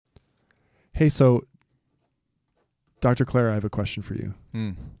Hey, so Dr. Claire, I have a question for you.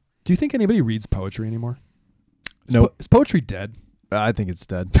 Mm. Do you think anybody reads poetry anymore? Nope. Is poetry dead? I think it's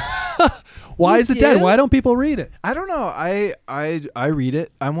dead. Why You is it dead? do? Why don't people read it? I don't know. I read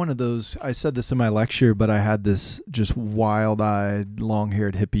it. I'm one of those. I said this in my lecture, but I had this just wild-eyed,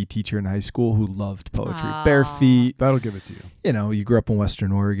 long-haired hippie teacher in high school who loved poetry. Aw. Bare feet. That'll give it to you. You know, you grew up in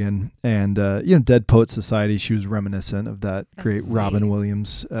Western Oregon, and Dead Poet Society. She was reminiscent of that That's great sweet. Robin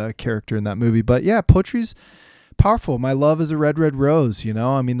Williams character in that movie. But yeah, poetry's powerful. My love is a red, red rose.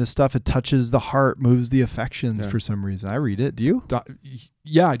 I mean, the stuff, it touches the heart, moves the affections for some reason. I read it. Do you?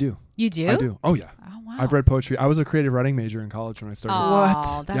 Yeah, I do. You do? I do. Oh, yeah. Oh, wow. I've read poetry. I was a creative writing major in college when I started. Oh,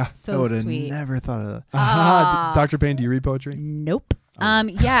 What? that's Yeah. I so would have sweet. never thought of that. Ah. Dr. Payne, do you read poetry? Nope. Oh.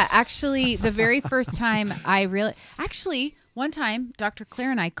 Yeah, actually, the very first time one time, Dr.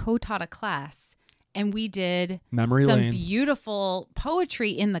 Claire and I co-taught a class, and we did Memory some lane. beautiful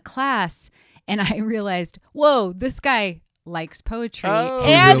poetry in the class, and I realized, whoa, this guy likes poetry. Oh,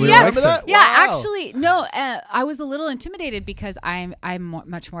 and really yeah, likes it. that? yeah, Wow. actually, no, I was a little intimidated because I'm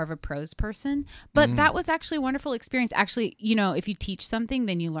much more of a prose person, but that was actually a wonderful experience. Actually, if you teach something,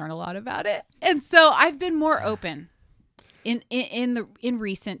 then you learn a lot about it, and so I've been more open in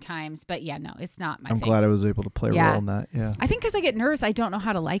recent times. But yeah, no, it's not my I'm thing. glad I was able to play a Yeah. role in that. Yeah. I think because I get nervous, I don't know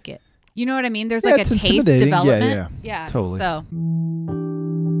how to like it. You know what I mean? There's Yeah, like it's a taste intimidating. development. Yeah, totally. So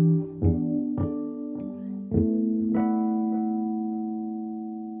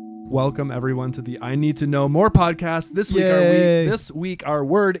Welcome everyone to the I Need to Know More podcast. This Yay. week our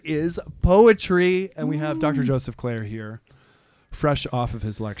word is poetry, and we have Dr. Joseph Clare here, fresh off of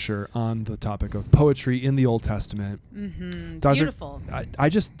his lecture on the topic of poetry in the Old Testament. Dr. beautiful.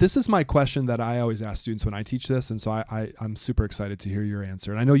 This is my question that I always ask students when I teach this, and so I'm super excited to hear your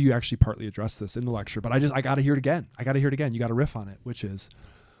answer. And I know you actually partly addressed this in the lecture, but I got to hear it again. You got to riff on it, which is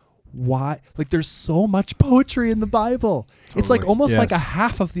why, like, there's so much poetry in the Bible. It's like Totally. almost like a Yes.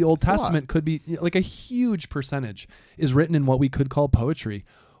 half of the Old It's a lot. Testament could be, like, a huge percentage is written in what we could call poetry.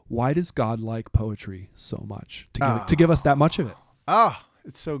 Why does God like poetry so much to give us that much of it? Oh,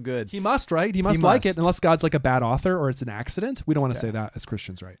 it's so good. He must, right? He must like it, unless God's like a bad author or it's an accident. We don't want to say that as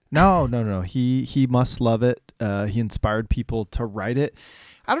Christians, right? No. He must love it. He inspired people to write it.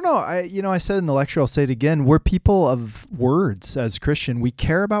 I don't know. I said in the lecture, I'll say it again. We're people of words as Christian. We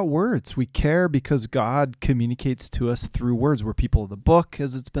care about words. We care because God communicates to us through words. We're people of the book,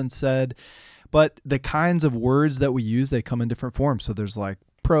 as it's been said. But the kinds of words that we use, they come in different forms. So there's like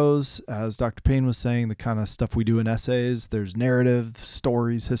prose, as Dr. Payne was saying, the kind of stuff we do in essays. There's narrative,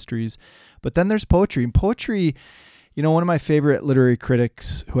 stories, histories. But then there's poetry. And poetry, one of my favorite literary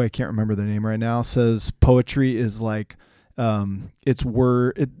critics, who I can't remember their name right now, says poetry is like,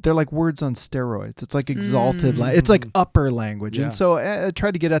 they're like words on steroids. It's like exalted, it's like upper language. Yeah. And so I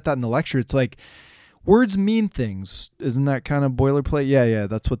tried to get at that in the lecture. It's like words mean things. Isn't that kind of boilerplate? Yeah,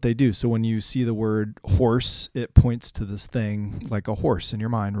 that's what they do. So when you see the word horse, it points to this thing like a horse in your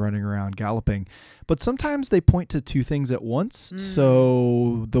mind running around galloping. But sometimes they point to two things at once.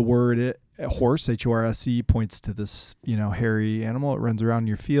 So the word horse, HORSE, points to this, hairy animal. It runs around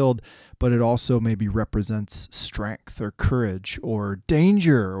your field, but it also maybe represents strength or courage or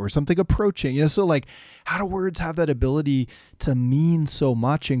danger or something approaching. So like, how do words have that ability to mean so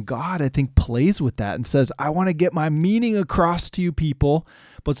much? And God, I think, plays with that and says, I want to get my meaning across to you people,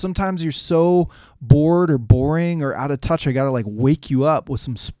 but sometimes you're so bored or boring or out of touch. I got to like wake you up with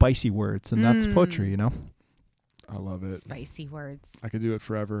some spicy words, and that's poetry, I love it. Spicy words. I could do it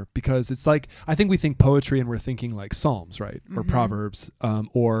forever, because it's like, I think we think poetry and we're thinking like Psalms, right? Or Proverbs,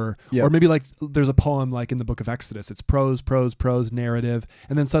 or maybe like there's a poem like in the book of Exodus. It's prose, narrative.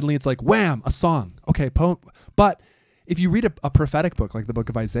 And then suddenly it's like, wham, a song. Okay, poem. But if you read a prophetic book like the book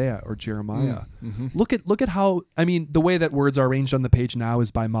of Isaiah or Jeremiah, look at how, the way that words are arranged on the page now is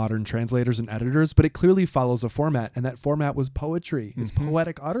by modern translators and editors, but it clearly follows a format, and that format was poetry. It's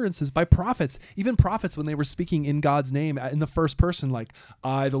poetic utterances by prophets. Even prophets, when they were speaking in God's name in the first person, like,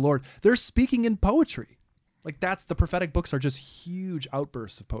 I, the Lord, they're speaking in poetry. Like, that's, the prophetic books are just huge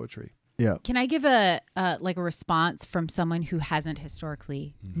outbursts of poetry. Yeah. Can I give a response from someone who hasn't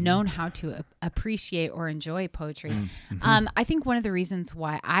historically known how to appreciate or enjoy poetry? I think one of the reasons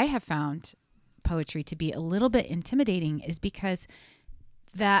why I have found poetry to be a little bit intimidating is because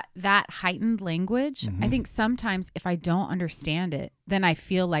that heightened language, I think sometimes if I don't understand it, then I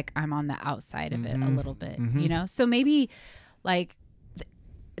feel like I'm on the outside of it a little bit, So maybe like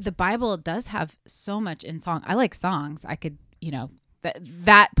the Bible does have so much in song. I like songs. I could,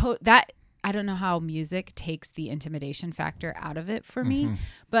 that I don't know how music takes the intimidation factor out of it for me,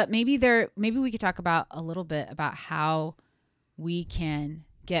 but maybe we could talk about a little bit about how we can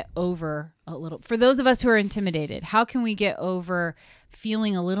get over a little, for those of us who are intimidated, how can we get over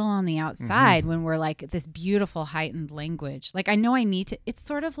feeling a little on the outside when we're like this beautiful heightened language? Like, I know I need to, it's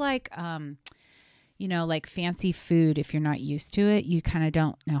sort of like, like fancy food. If you're not used to it, you kind of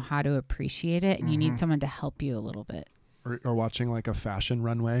don't know how to appreciate it, and you need someone to help you a little bit. Or watching like a fashion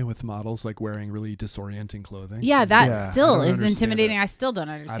runway with models like wearing really disorienting clothing. Yeah, that still is intimidating. I still don't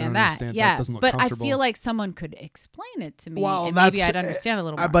understand that. Yeah, that doesn't look but comfortable. I feel like someone could explain it to me, Well, and maybe I'd understand a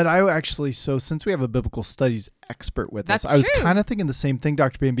little more. But I actually, so since we have a biblical studies expert with us, That's I was true. kind of thinking the same thing,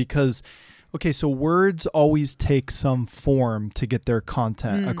 Dr. Bain, because okay, so words always take some form to get their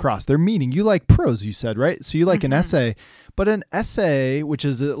content across, their meaning. You like prose, you said, right? So you like an essay, but an essay, which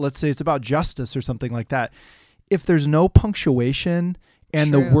is, let's say it's about justice or something like that, if there's no punctuation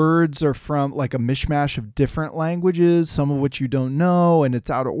and the words are from like a mishmash of different languages, some of which you don't know, and it's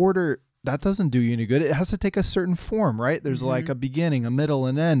out of order, that doesn't do you any good. It has to take a certain form, right? There's like a beginning, a middle,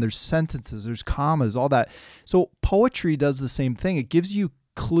 and end. There's sentences, there's commas, all that. So poetry does the same thing. It gives you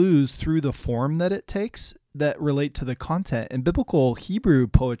clues through the form that it takes that relate to the content. And biblical Hebrew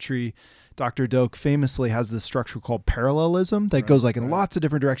poetry, Dr. Doak famously has this structure called parallelism that goes like in lots of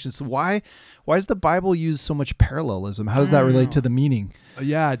different directions. So why does the Bible use so much parallelism? How does that relate to the meaning?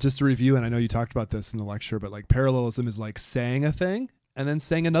 Yeah, just to review, and I know you talked about this in the lecture, but like parallelism is like saying a thing and then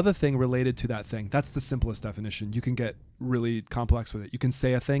saying another thing related to that thing. That's the simplest definition. You can get really complex with it. You can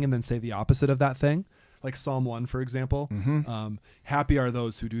say a thing and then say the opposite of that thing. Like Psalm 1, for example. Happy are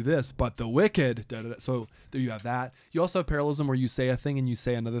those who do this, but the wicked. Da, da, da. So there you have that. You also have parallelism where you say a thing and you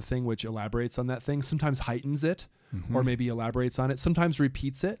say another thing which elaborates on that thing. Sometimes heightens it or maybe elaborates on it. Sometimes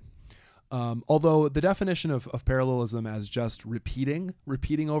repeats it. Although the definition of parallelism as just repeating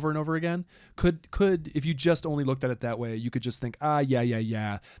over and over again could, if you just only looked at it that way, you could just think,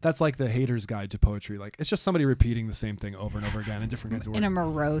 yeah. That's like the hater's guide to poetry. Like it's just somebody repeating the same thing over and over again in different kinds of words. In a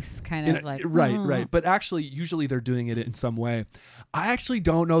morose kind of like. Right. But actually, usually they're doing it in some way. I actually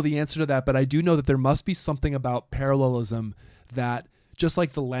don't know the answer to that, but I do know that there must be something about parallelism that just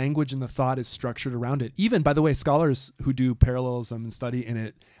like the language and the thought is structured around it. Even, by the way, scholars who do parallelism and study in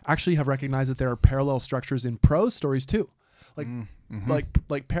it actually have recognized that there are parallel structures in prose stories too.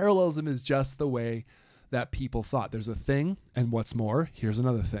 Like parallelism is just the way that people thought. There's a thing, and what's more, here's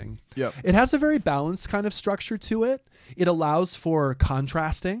another thing. Yep. It has a very balanced kind of structure to it. It allows for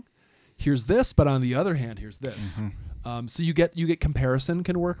contrasting. Here's this, but on the other hand, here's this. So you get comparison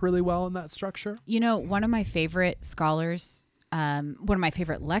can work really well in that structure. One of my favorite scholars, one of my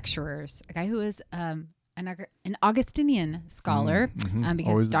favorite lecturers, a guy who is an Augustinian scholar,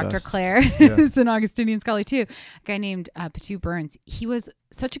 because Dr. Claire is an Augustinian scholar too. A guy named Patu Burns. He was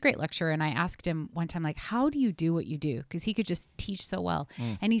such a great lecturer, and I asked him one time, like, how do you do what you do? Because he could just teach so well.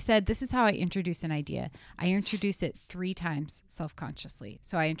 And he said, this is how I introduce an idea. I introduce it 3 times self-consciously.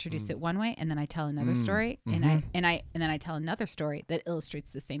 So I introduce it one way, and then I tell another story, and then I tell another story that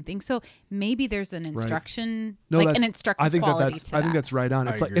illustrates the same thing. So maybe there's an instruction, an instructive quality to that. I think that's right on.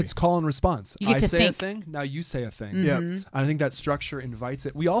 It's like it's call and response. You get to say think. a thing, now you say a thing. Yeah. I think that structure invites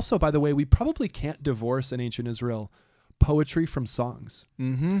it. We also, by the way, we probably can't divorce in ancient Israel poetry from songs.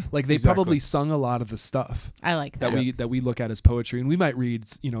 Like they probably sung a lot of the stuff I like that we look at as poetry, and we might read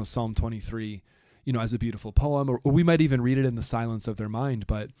Psalm 23 as a beautiful poem, or we might even read it in the silence of their mind,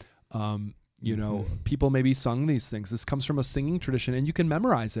 but people maybe sung these things. This comes from a singing tradition, and you can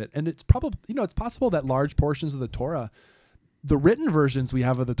memorize it, and it's probably it's possible that large portions of the Torah, the written versions we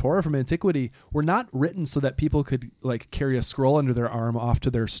have of the Torah from antiquity, were not written so that people could like carry a scroll under their arm off to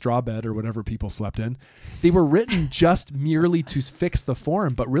their straw bed or whatever people slept in. They were written just merely to fix the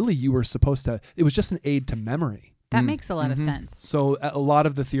form, but really it was just an aid to memory. That makes a lot of sense. So a lot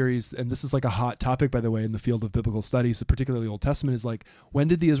of the theories, and this is like a hot topic, by the way, in the field of biblical studies, particularly Old Testament, is like, when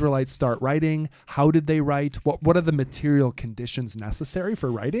did the Israelites start writing? How did they write? What are the material conditions necessary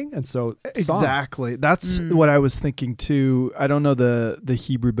for writing? And so exactly. That's what I was thinking too. I don't know the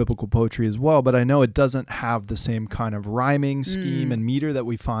Hebrew biblical poetry as well, but I know it doesn't have the same kind of rhyming scheme and meter that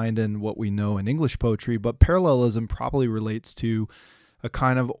we find in what we know in English poetry, but parallelism probably relates to a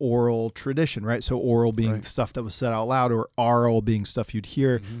kind of oral tradition, right? So oral being stuff that was said out loud, or aural being stuff you'd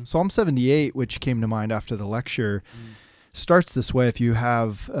hear. Psalm 78, which came to mind after the lecture, starts this way. If you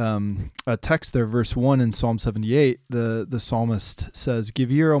have a text there, verse 1 in Psalm 78, the psalmist says,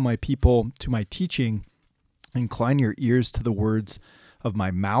 "Give ear, O my people, to my teaching. Incline your ears to the words of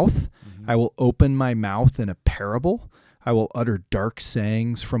my mouth. I will open my mouth in a parable. I will utter dark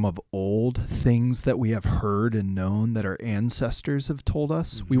sayings from of old, things that we have heard and known that our ancestors have told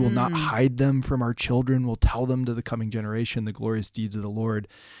us. We will not hide them from our children. We'll tell them to the coming generation the glorious deeds of the Lord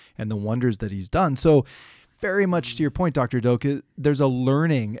and the wonders that he's done." So very much to your point, Dr. Doak, there's a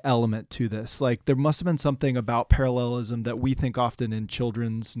learning element to this. Like there must have been something about parallelism that we think often in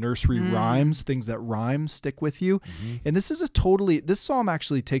children's nursery rhymes, things that rhyme stick with you. And this psalm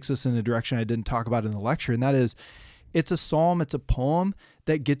actually takes us in a direction I didn't talk about in the lecture. And that is, it's a psalm, it's a poem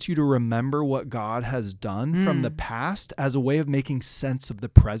that gets you to remember what God has done from the past as a way of making sense of the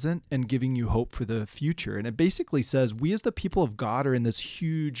present and giving you hope for the future. And it basically says we as the people of God are in this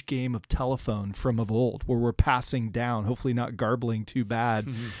huge game of telephone from of old where we're passing down, hopefully not garbling too bad,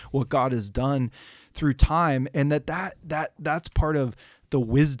 what God has done through time. And that's part of the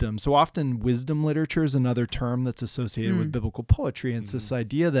wisdom. So often wisdom literature is another term that's associated with biblical poetry. And it's this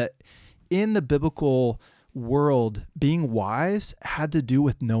idea that in the biblical world, being wise had to do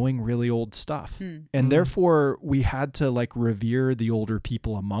with knowing really old stuff. And therefore we had to like revere the older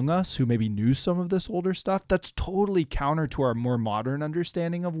people among us who maybe knew some of this older stuff. That's totally counter to our more modern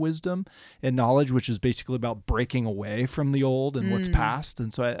understanding of wisdom and knowledge, which is basically about breaking away from the old and what's past.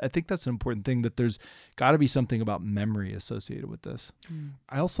 And so I think that's an important thing, that there's got to be something about memory associated with this.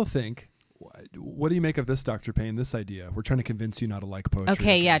 I also think, what do you make of this, Dr. Payne, this idea? We're trying to convince you not to like poetry.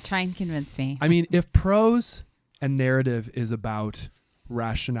 Okay, yeah, try and convince me. I mean, if prose and narrative is about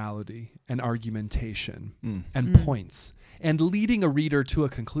rationality and argumentation and points and leading a reader to a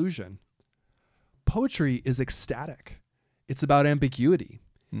conclusion, poetry is ecstatic. It's about ambiguity.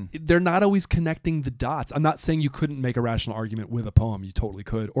 They're not always connecting the dots. I'm not saying you couldn't make a rational argument with a poem. You totally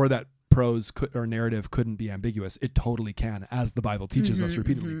could. Or that prose or narrative couldn't be ambiguous. It totally can, as the Bible teaches us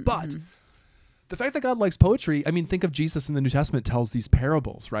repeatedly. But the fact that God likes poetry, I mean, think of Jesus in the New Testament tells these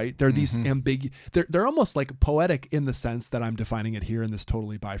parables, right? They're these they're almost like poetic in the sense that I'm defining it here in this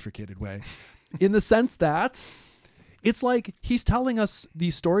totally bifurcated way. In the sense that it's like he's telling us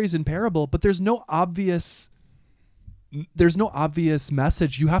these stories in parable, but there's no obvious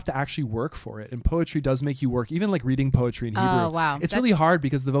message. You have to actually work for it. And poetry does make you work, even like reading poetry in Hebrew. Oh, wow. It's really hard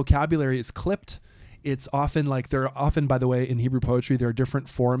because the vocabulary is clipped. It's often like by the way, in Hebrew poetry, there are different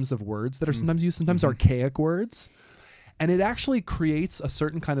forms of words that are sometimes used, sometimes archaic words. And it actually creates a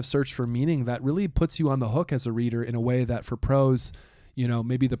certain kind of search for meaning that really puts you on the hook as a reader in a way that for prose, you know,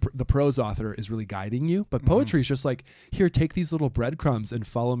 maybe the prose author is really guiding you. But poetry is just like, here, take these little breadcrumbs and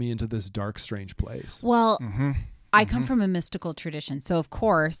follow me into this dark, strange place. Well, I come from a mystical tradition, so of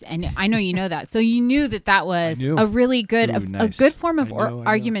course, and I know you know that. So you knew that was a really good, a good form of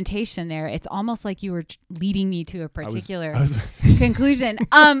argumentation there. It's almost like you were leading me to a particular conclusion.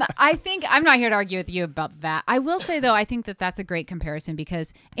 I think I'm not here to argue with you about that. I will say though, I think that that's a great comparison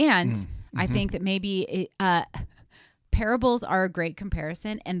because, I think that maybe parables are a great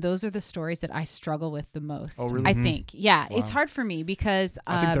comparison, and those are the stories that I struggle with the most. Oh, really? I think. Yeah, wow. It's hard for me because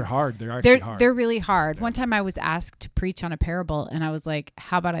I think they're hard. They're actually hard. They're really hard. Yeah. One time I was asked to preach on a parable, and I was like,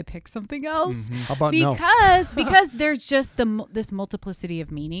 "How about I pick something else?" How about because there's just this multiplicity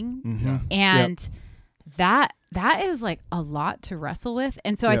of meaning, and that is like a lot to wrestle with.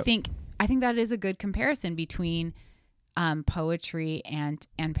 And so I think that is a good comparison between poetry and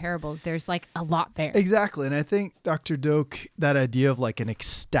parables. There's like a lot there. Exactly. And I think, Dr. Doak, that idea of like an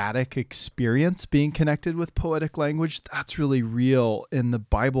ecstatic experience being connected with poetic language, that's really real in the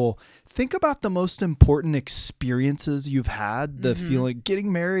Bible. Think about the most important experiences you've had, the feeling,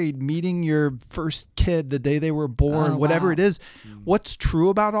 getting married, meeting your first kid the day they were born, whatever it is. What's true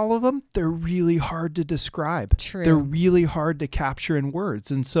about all of them? They're really hard to describe. True. They're really hard to capture in words.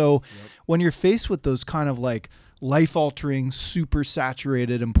 And so when you're faced with those kind of like life-altering, super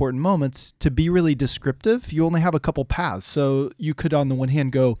saturated, important moments, to be really descriptive, you only have a couple paths. So you could, on the one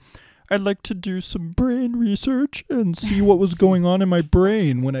hand, go, I'd like to do some brain research and see what was going on in my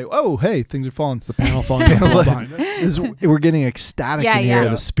brain when hey, things are falling. It's a panel falling behind it. We're getting ecstatic in here.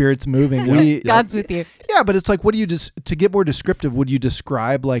 The spirit's moving. God's with you. Yeah, but it's like, what do you to get more descriptive, would you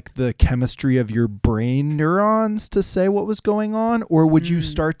describe like the chemistry of your brain neurons to say what was going on? Or would you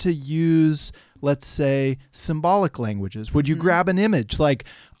start to use, let's say, symbolic languages? Would you grab an image? Like,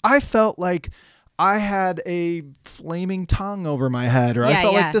 I felt like I had a flaming tongue over my head, or I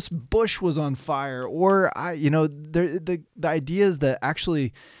felt like this bush was on fire, or the idea is that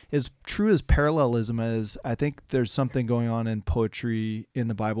actually, as true as parallelism is, I think there's something going on in poetry in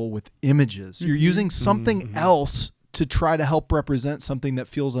the Bible with images. You're using something else to try to help represent something that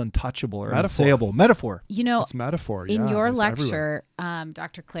feels untouchable or unsayable. Metaphor. You know, it's metaphor. In your lecture,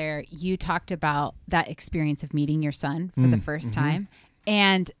 Dr. Claire, you talked about that experience of meeting your son for the first time,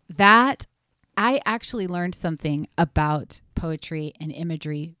 and that I actually learned something about poetry and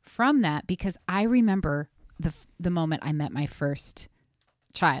imagery from that, because I remember the moment I met my first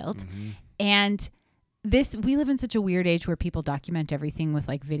child, and we live in such a weird age where people document everything with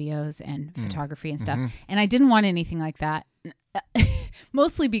like videos and photography and stuff. And I didn't want anything like that.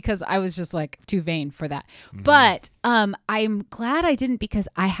 Mostly because I was just like too vain for that. But I'm glad I didn't, because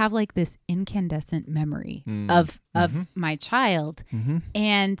I have like this incandescent memory of my child,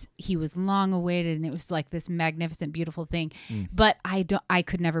 and he was long awaited, and it was like this magnificent, beautiful thing. But I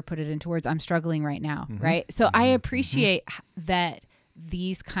could never put it into words. I'm struggling right now. Right. So I appreciate that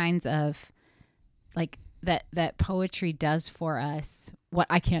these kinds of like that poetry does for us what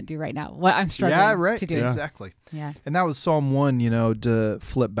I can't do right now, what I'm struggling to do. Yeah, exactly. Yeah. And that was Psalm 1, to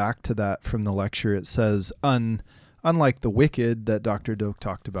flip back to that from the lecture. It says, unlike the wicked that Dr. Doak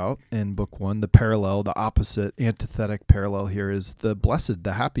talked about in book 1, the opposite, antithetic parallel here is the blessed,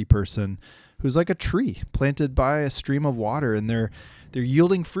 the happy person who's like a tree planted by a stream of water, and they're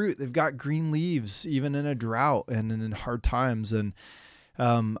yielding fruit. They've got green leaves, even in a drought and in hard times. And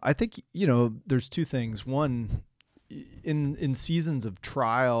I think, there's two things. One, in seasons of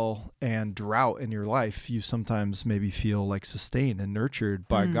trial and drought in your life, you sometimes maybe feel like sustained and nurtured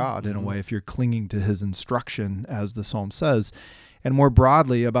by God in a way, if you're clinging to his instruction, as the psalm says. And more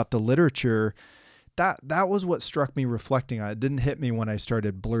broadly about the literature, that was what struck me reflecting on it. It didn't hit me when I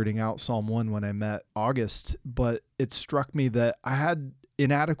started blurting out Psalm 1 when I met August, but it struck me that I had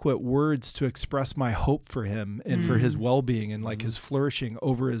inadequate words to express my hope for him and for his well-being and like his flourishing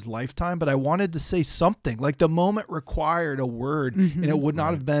over his lifetime. But I wanted to say something, like the moment required a word, and it would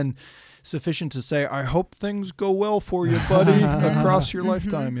not have been sufficient to say, I hope things go well for you, buddy, across your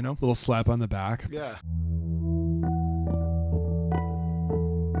lifetime, Little slap on the back. Yeah.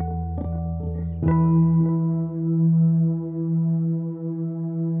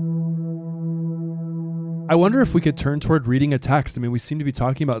 I wonder if we could turn toward reading a text. I mean, we seem to be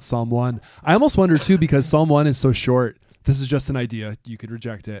talking about Psalm 1. I almost wonder, too, because Psalm 1 is so short. This is just an idea. You could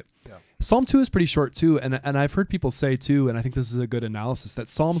reject it. Yeah. Psalm 2 is pretty short, too. And I've heard people say, too, and I think this is a good analysis, that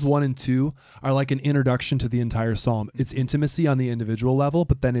Psalms 1 and 2 are like an introduction to the entire psalm. It's intimacy on the individual level,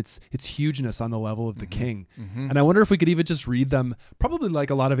 but then it's hugeness on the level of the king. And I wonder if we could even just read them, probably like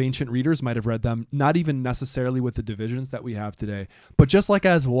a lot of ancient readers might have read them, not even necessarily with the divisions that we have today, but just like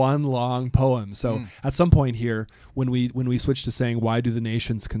as one long poem. So at some point here, when we switch to saying, why do the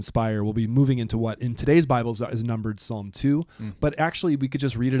nations conspire, we'll be moving into what in today's Bibles is numbered Psalm 2. But actually, we could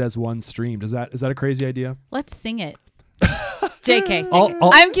just read it as one stream. Is that a crazy idea? Let's sing it. JK.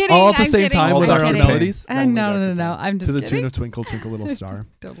 I'm kidding. All at the same time with our own melodies? No. I'm just to the kidding. tune of Twinkle, Twinkle, Little Star.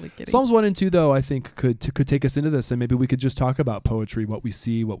 Totally kidding. Psalms 1 and 2, though, I think could take us into this, and maybe we could just talk about poetry, what we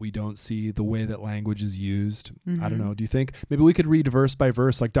see, what we don't see, the way that language is used. I don't know. Do you think maybe we could read verse by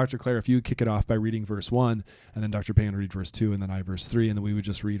verse, like Dr. Claire, if you would kick it off by reading verse 1, and then Dr. Payne would read verse 2, and then I verse 3, and then we would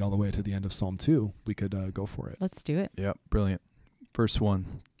just read all the way to the end of Psalm 2. We could go for it. Let's do it. Yep, brilliant. Verse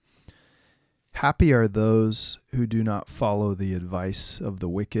 1. Happy are those who do not follow the advice of the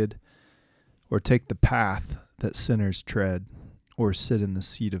wicked, or take the path that sinners tread, or sit in the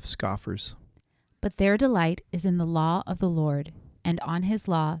seat of scoffers. But their delight is in the law of the Lord, and on his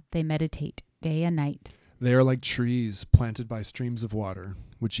law they meditate day and night. They are like trees planted by streams of water,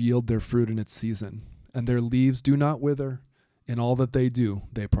 which yield their fruit in its season, and their leaves do not wither. In all that they do,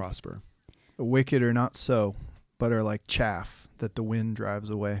 they prosper. The wicked are not so, but are like chaff that the wind drives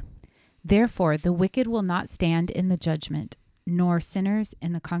away. Therefore, the wicked will not stand in the judgment, nor sinners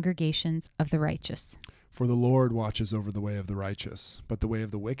in the congregations of the righteous. For the Lord watches over the way of the righteous, but the way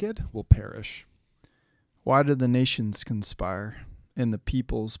of the wicked will perish. Why do the nations conspire, and the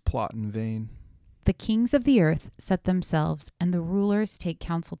peoples plot in vain? The kings of the earth set themselves, and the rulers take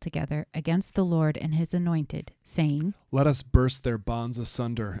counsel together against the Lord and his anointed, saying, Let us burst their bonds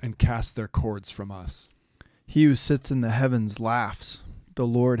asunder and cast their cords from us. He who sits in the heavens laughs. The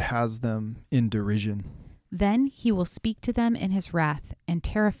Lord has them in derision. Then he will speak to them in his wrath and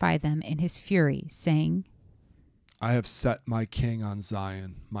terrify them in his fury, saying, I have set my king on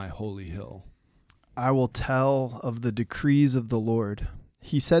Zion, my holy hill. I will tell of the decrees of the Lord.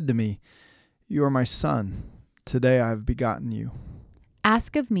 He said to me, You are my son. Today I have begotten you.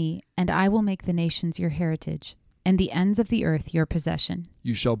 Ask of me, and I will make the nations your heritage, and the ends of the earth your possession.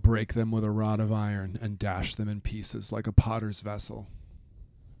 You shall break them with a rod of iron and dash them in pieces like a potter's vessel.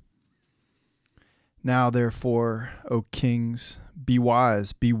 Now, therefore, O kings, be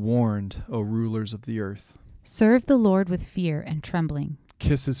wise, be warned, O rulers of the earth. Serve the Lord with fear and trembling.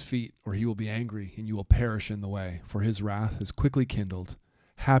 Kiss his feet, or he will be angry, and you will perish in the way, for his wrath is quickly kindled.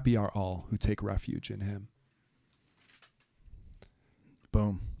 Happy are all who take refuge in him.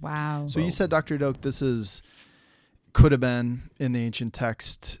 Boom. Wow. So you said, Dr. Doak, could have been in the ancient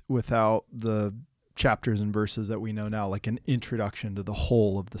text without the chapters and verses that we know now, like an introduction to the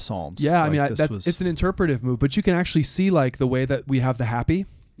whole of the Psalms. Yeah, like I mean, it's an interpretive move, but you can actually see like the way that we have the happy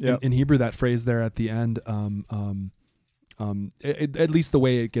in Hebrew, that phrase there at the end, at least the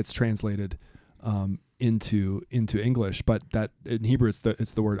way it gets translated into English, but that in Hebrew it's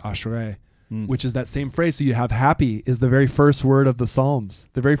the word ashrei, which is that same phrase. So you have happy is the very first word of the Psalms.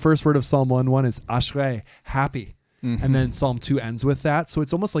 The very first word of Psalm 1:1 is ashrei, happy. Mm-hmm. And then Psalm 2 ends with that. So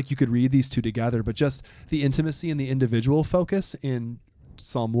it's almost like you could read these two together, but just the intimacy and the individual focus in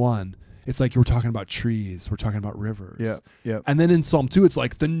Psalm 1, it's like we're talking about trees, we're talking about rivers. Yeah. And then in Psalm 2, it's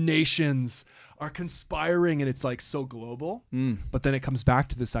like the nations are conspiring and it's like so global. But then it comes back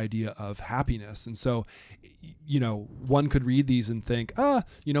to this idea of happiness. And so, one could read these and think,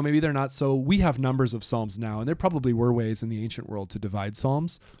 maybe they're not so. We have numbers of Psalms now, and there probably were ways in the ancient world to divide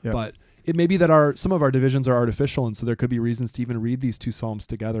Psalms, but it may be that some of our divisions are artificial, and so there could be reasons to even read these two Psalms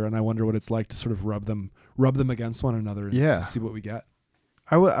together. And I wonder what it's like to sort of rub them against one another and see what we get.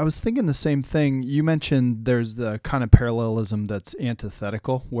 I was thinking the same thing. You mentioned there's the kind of parallelism that's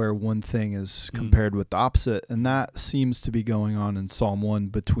antithetical, where one thing is compared with the opposite, and that seems to be going on in Psalm 1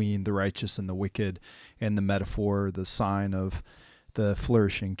 between the righteous and the wicked, and the metaphor, the sign of the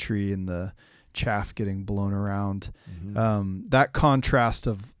flourishing tree and the chaff getting blown around. That contrast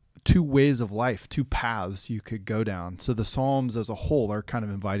of two ways of life, two paths you could go down. So the Psalms as a whole are kind of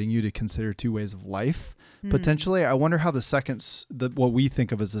inviting you to consider two ways of life. Potentially, I wonder how what we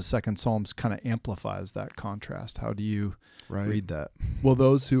think of as the second Psalms kind of amplifies that contrast. How do you read that? Well,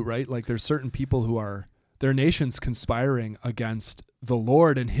 those who, like there's certain people who are, their nations conspiring against the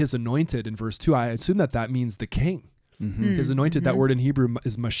Lord and his anointed in verse 2. I assume that means the king. His anointed, that word in Hebrew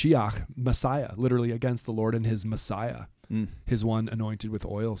is Mashiach, Messiah, literally against the Lord and his Messiah. His one anointed with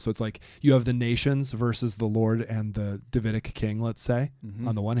oil. So it's like you have the nations versus the Lord and the Davidic king, let's say,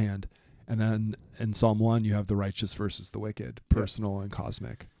 on the one hand. And then in Psalm 1, you have the righteous versus the wicked, personal and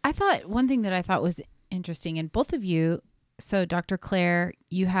cosmic. I thought one thing that I thought was interesting, and both of you, so Dr. Claire,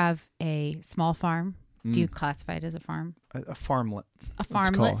 you have a small farm. Do you classify it as a farm? A farmlet. A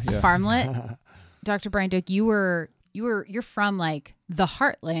farmlet. A farmlet. Dr. Brian Duke, you're from like the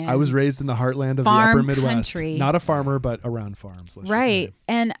heartland. I was raised in the heartland of the upper Midwest. Country. Not a farmer, but around farms. Right.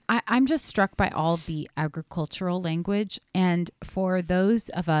 And I'm just struck by all the agricultural language. And for those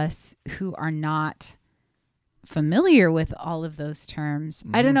of us who are not familiar with all of those terms,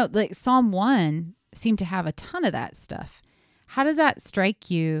 I don't know, like Psalm 1 seemed to have a ton of that stuff. How does that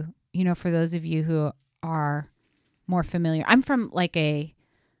strike you, for those of you who are more familiar? I'm from like a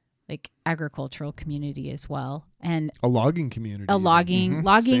agricultural community as well, and a logging community. Logging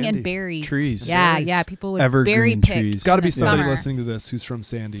Sandy. And berries, trees. Yeah. People would evergreen berry pick. Trees. Got to be somebody listening to this who's from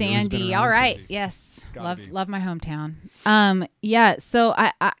Sandy. Sandy, all right, Sandy. yes, love my hometown. So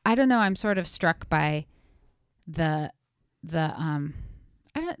I don't know. I'm sort of struck by the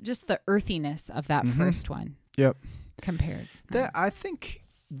just the earthiness of that first one. Yep. Compared. I think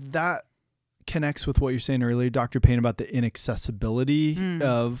that connects with what you're saying earlier, Dr. Payne, about the inaccessibility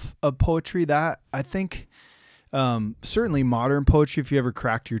of poetry. That I think certainly modern poetry, if you ever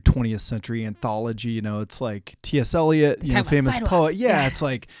cracked your 20th century anthology, it's like T.S. Eliot, famous poet. Yeah, it's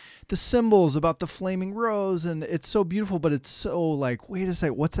like the symbols about the flaming rose, and it's so beautiful, but it's so like, wait a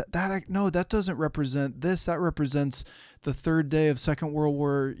second, what's that? No, that doesn't represent this. That represents the third day of Second World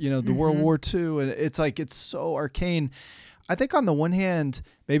War, the World War II. And it's like, it's so arcane. I think on the one hand,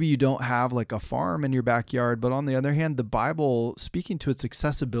 maybe you don't have like a farm in your backyard, but on the other hand, the Bible, speaking to its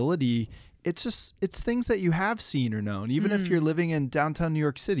accessibility, it's things that you have seen or known. Even if you're living in downtown New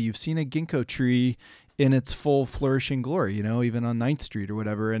York City, you've seen a ginkgo tree in its full flourishing glory, even on 9th Street or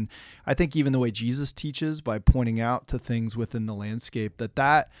whatever. And I think even the way Jesus teaches by pointing out to things within the landscape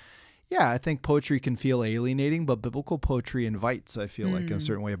I think poetry can feel alienating, but biblical poetry invites, I feel like, in a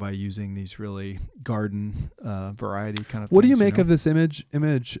certain way by using these really garden variety kind of What things. do you make of this image,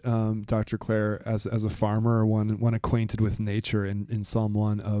 Dr. Claire, as a farmer or one acquainted with nature in Psalm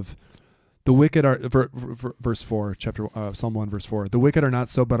 1 of the wicked are, verse 4, Psalm 1, verse 4, the wicked are not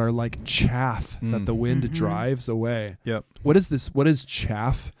so, but are like chaff that the wind drives away. Yep. What is this? What is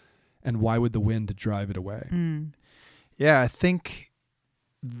chaff, and why would the wind drive it away? Yeah, I think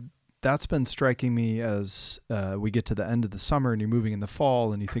that's been striking me as we get to the end of the summer and you're moving in the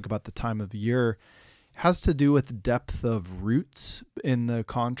fall and you think about the time of year. It has to do with depth of roots in the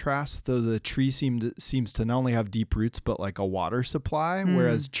contrast. Though the tree seems to not only have deep roots, but like a water supply.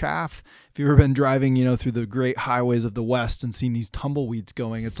 Whereas chaff, if you've ever been driving, through the great highways of the West and seen these tumbleweeds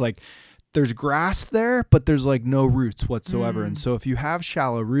going, it's like there's grass there, but there's like no roots whatsoever. And so if you have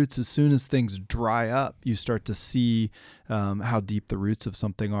shallow roots, as soon as things dry up, you start to see how deep the roots of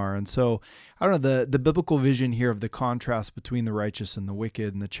something are. And so, I don't know, the biblical vision here of the contrast between the righteous and the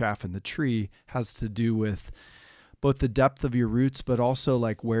wicked and the chaff and the tree has to do with both the depth of your roots, but also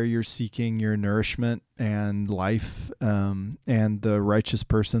like where you're seeking your nourishment and life. And the righteous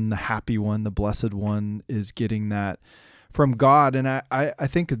person, the happy one, the blessed one, is getting that from God. And I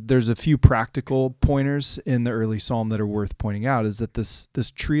think there's a few practical pointers in the early psalm that are worth pointing out, is that this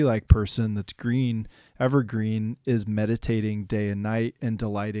tree-like person that's green, evergreen, is meditating day and night and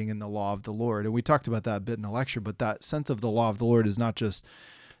delighting in the law of the Lord. And we talked about that a bit in the lecture, but that sense of the law of the Lord is not just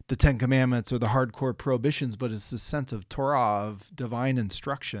the 10 Commandments or the hardcore prohibitions, but it's this sense of Torah, of divine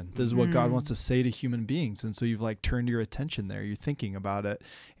instruction. This is what God wants to say to human beings. And so you've like turned your attention there. You're thinking about it.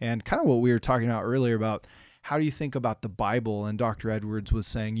 And kind of what we were talking about earlier about how do you think about the Bible? And Dr. Edwards was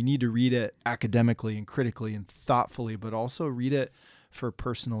saying you need to read it academically and critically and thoughtfully, but also read it for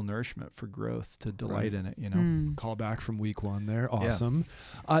personal nourishment, for growth, to delight in it, you know? Call back from week 1 there. Awesome.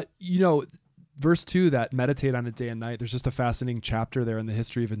 Yeah. Verse 2, that meditate on it day and night, there's just a fascinating chapter there in the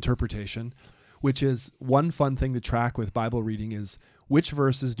history of interpretation, which is one fun thing to track with Bible reading is which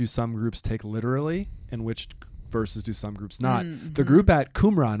verses do some groups take literally and which verses do some groups not. The group at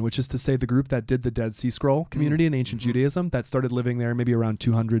Qumran, which is to say the group that did the Dead Sea Scroll community in ancient Judaism, that started living there maybe around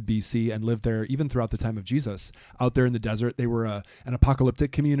 200 BC and lived there even throughout the time of Jesus, out there in the desert. They were an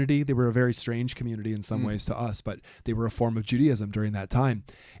apocalyptic community. They were a very strange community in some ways to us, but they were a form of Judaism during that time.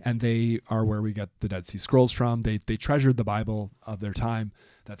 And they are where we get the Dead Sea Scrolls from. They treasured the Bible of their time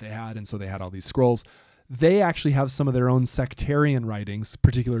that they had, and so they had all these scrolls. They actually have some of their own sectarian writings,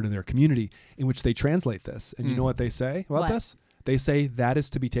 particular to their community, in which they translate this. And you know what they say about this? They say that is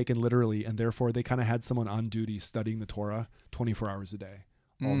to be taken literally, and therefore they kind of had someone on duty studying the Torah 24 hours a day,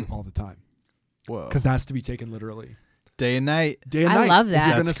 all the time. Whoa. Because that's to be taken literally. Day and night. Day and night. I love that. If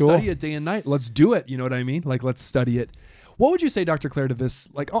you're going to study it day and night, let's do it. You know what I mean? Like, let's study it. What would you say, Dr. Claire, to this?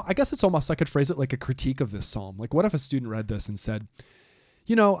 Like, I guess it's almost, I could phrase it like a critique of this psalm. Like, what if a student read this and said,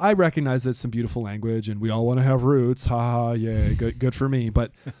 I recognize that it's some beautiful language and we all want to have roots. Ha ha, yay, good for me.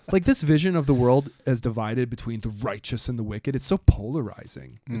 But like this vision of the world as divided between the righteous and the wicked, it's so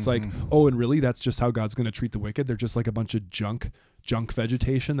polarizing. It's like, and really that's just how God's going to treat the wicked. They're just like a bunch of junk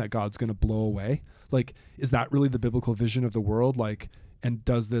vegetation that God's going to blow away. Like, is that really the biblical vision of the world? Like, and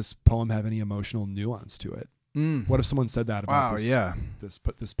does this poem have any emotional nuance to it? What if someone said that about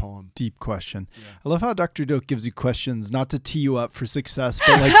this poem? Deep question. Yeah. I love how Dr. Doak gives you questions, not to tee you up for success,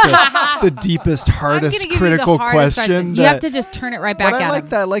 but like the deepest, hardest, critical question. You have to just turn it right back at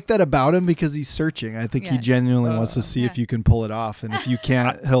him. I like that about him because he's searching. I think he genuinely wants to see if you can pull it off. And if you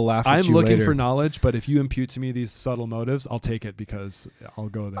can't, he'll laugh at you later. I'm looking for knowledge, but if you impute to me these subtle motives, I'll take it because I'll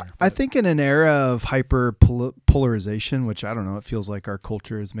go there. I think in an era of hyper polarization, which I don't know, it feels like our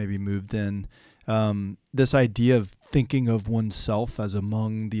culture has maybe moved in, this idea of thinking of oneself as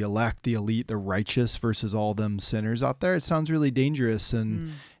among the elect, the elite, the righteous versus all them sinners out there, it sounds really dangerous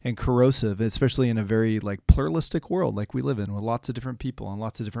and corrosive, especially in a very like pluralistic world like we live in with lots of different people on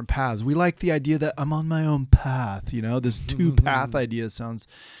lots of different paths. We like the idea that I'm on my own path, this 2-path idea sounds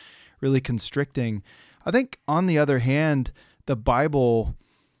really constricting. I think on the other hand, the Bible,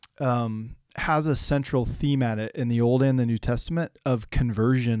 has a central theme at it in the Old and the New Testament of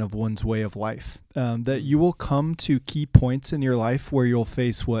conversion of one's way of life. That you will come to key points in your life where you'll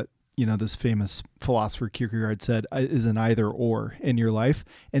face what, this famous philosopher Kierkegaard said is an either or in your life,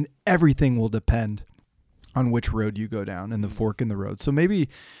 and everything will depend on which road you go down and the fork in the road. So maybe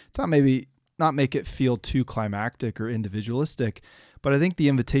not make it feel too climactic or individualistic, but I think the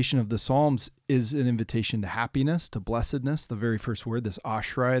invitation of the Psalms is an invitation to happiness, to blessedness. The very first word, this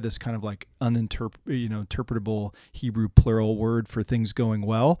ashrei, this kind of like interpretable Hebrew plural word for things going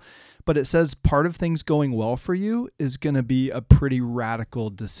well. But it says part of things going well for you is going to be a pretty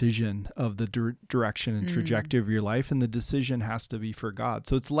radical decision of the direction and trajectory of your life. And the decision has to be for God.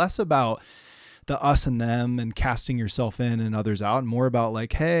 So it's less about the us and them and casting yourself in and others out, and more about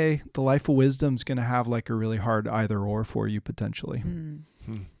like, hey, the life of wisdom is going to have like a really hard either or for you potentially.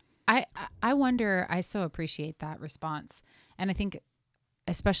 I wonder, I so appreciate that response. And I think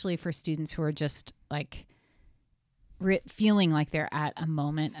especially for students who are just like feeling like they're at a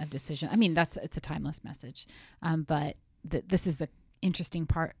moment of decision. I mean, it's a timeless message. But this is a interesting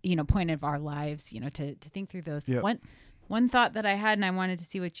point of our lives, to think through those. Yep. One thought that I had, and I wanted to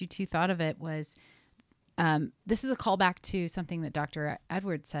see what you two thought of it, was this is a callback to something that Dr.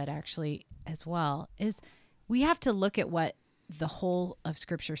 Edwards said actually as well, is we have to look at what the whole of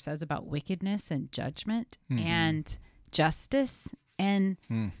Scripture says about wickedness and judgment and justice. And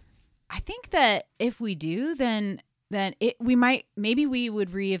I think that if we do, then we would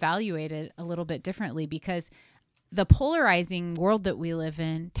reevaluate it a little bit differently, because the polarizing world that we live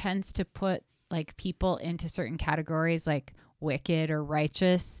in tends to put like people into certain categories like wicked or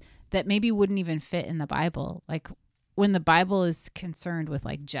righteous that maybe wouldn't even fit in the Bible. Like when the Bible is concerned with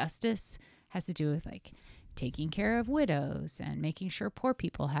like justice, has to do with like taking care of widows and making sure poor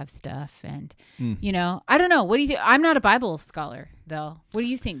people have stuff. And, you know, I don't know. What do you think? I'm not a Bible scholar, though. What do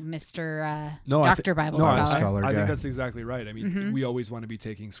you think, Mr. Dr. Bible Scholar? I think that's exactly right. I mean, we always want to be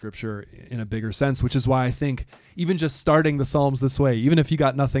taking scripture in a bigger sense, which is why I think even just starting the Psalms this way, even if you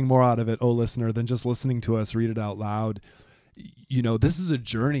got nothing more out of it, oh, listener, than just listening to us read it out loud, you know, this is a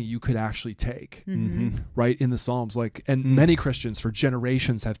journey you could actually take, right, in the Psalms. Like, and many Christians for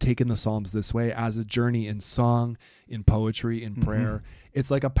generations have taken the Psalms this way as a journey in song, in poetry, in prayer.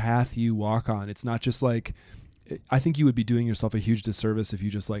 It's like a path you walk on. It's not just like, I think you would be doing yourself a huge disservice if you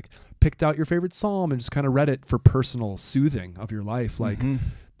just like picked out your favorite Psalm and just kind of read it for personal soothing of your life. Like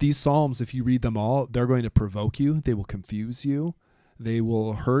these Psalms, if you read them all, they're going to provoke you. They will confuse you. They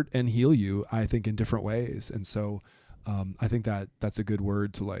will hurt and heal you, I think, in different ways. And so, I think that that's a good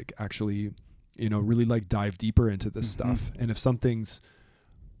word to like actually, you know, really like dive deeper into this stuff. And if something's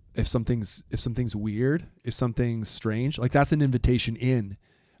weird, if something's strange, like that's an invitation in,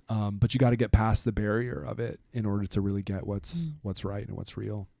 but you got to get past the barrier of it in order to really get what's right and what's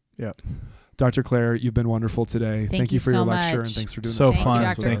real. Yeah. Dr. Claire, you've been wonderful today. Thank you for your lecture, and thanks for doing this. So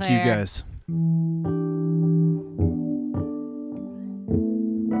fun. Thank you guys.